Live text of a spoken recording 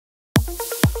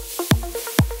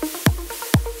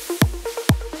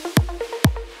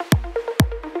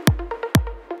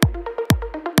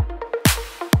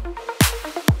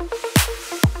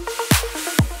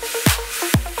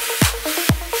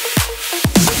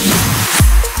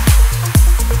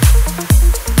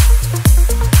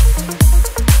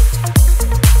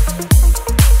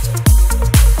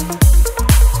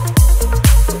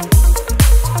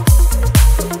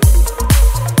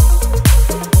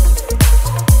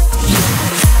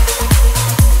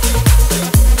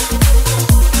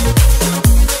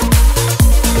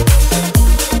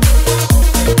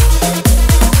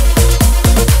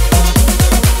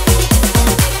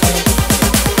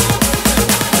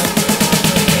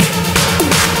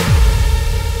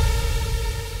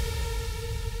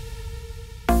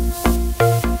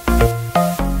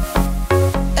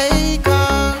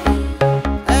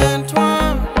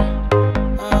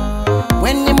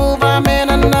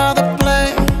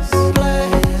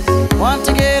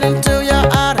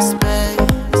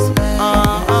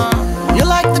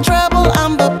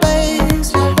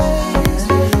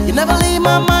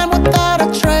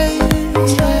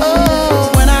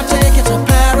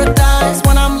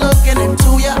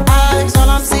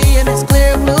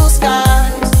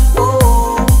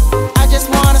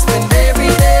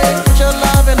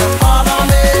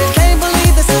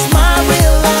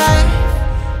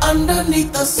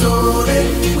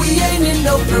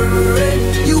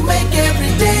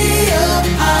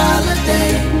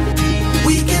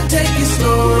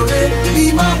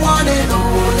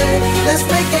Let's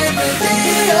make every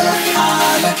day a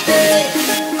holiday,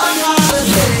 a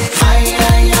holiday. Ay,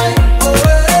 ay, ay, oh,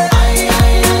 ay,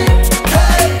 ay, ay,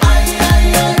 hey, ay, ay,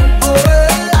 ay, oh,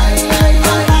 ay, ay,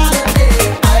 ay, holiday.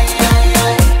 Ay, ay,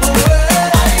 ay, oh,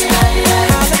 ay, ay,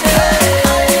 ay, hey,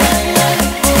 ay, ay, ay,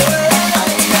 oh,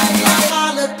 ay, ay, ay,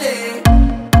 holiday.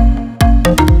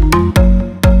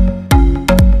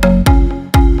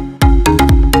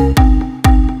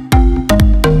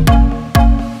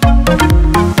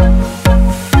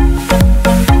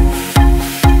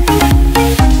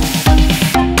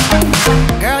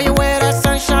 Girl, you wear that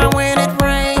sunshine when it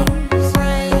rains,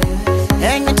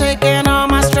 and you're taking all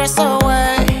my stress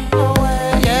away.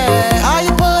 Yeah, how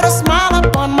you put a smile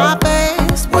up on my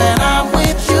face when I'm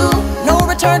with you. No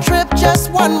return trip,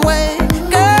 just one way.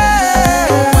 Girl,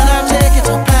 when I take you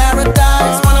to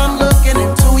paradise, when I'm looking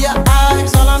into your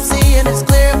eyes, all I'm seeing is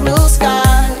clear blue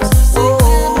skies. Oh,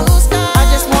 I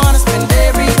just wanna spend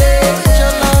every day with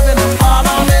your love and all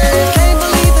on me. Can't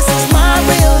believe this is my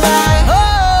real life.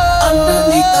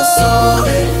 Underneath the sun,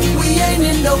 we ain't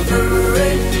in no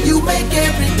hurry. You make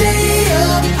every day a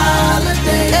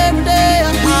holiday. Every day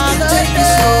a We can take it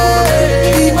slowly,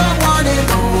 be my one and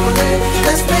only.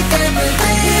 Let's make every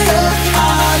day a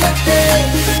holiday,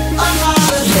 a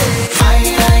holiday. Ay,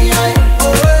 ay, ay,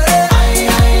 oh, ay,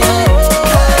 ay, ay,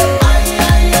 hey, ay,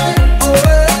 ay, ay, oh,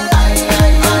 ay,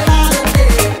 ay, ay,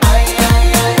 holiday. Ay, ay,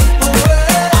 ay, oh,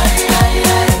 ay, ay,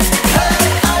 ay, hey,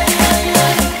 ay, ay,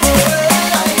 ay, oh,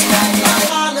 ay, ay, ay,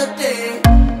 holiday.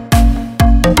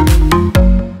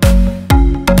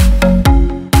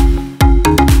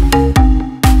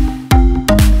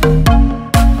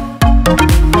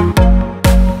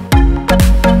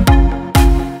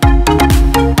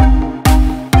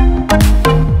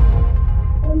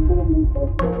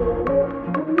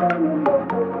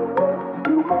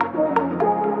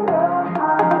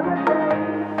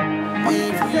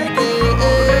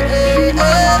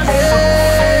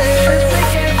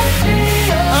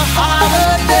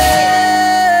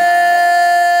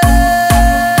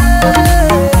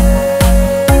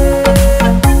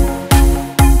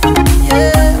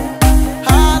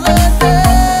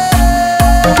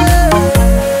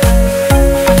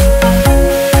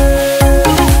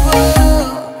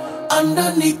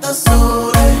 Underneath the sun.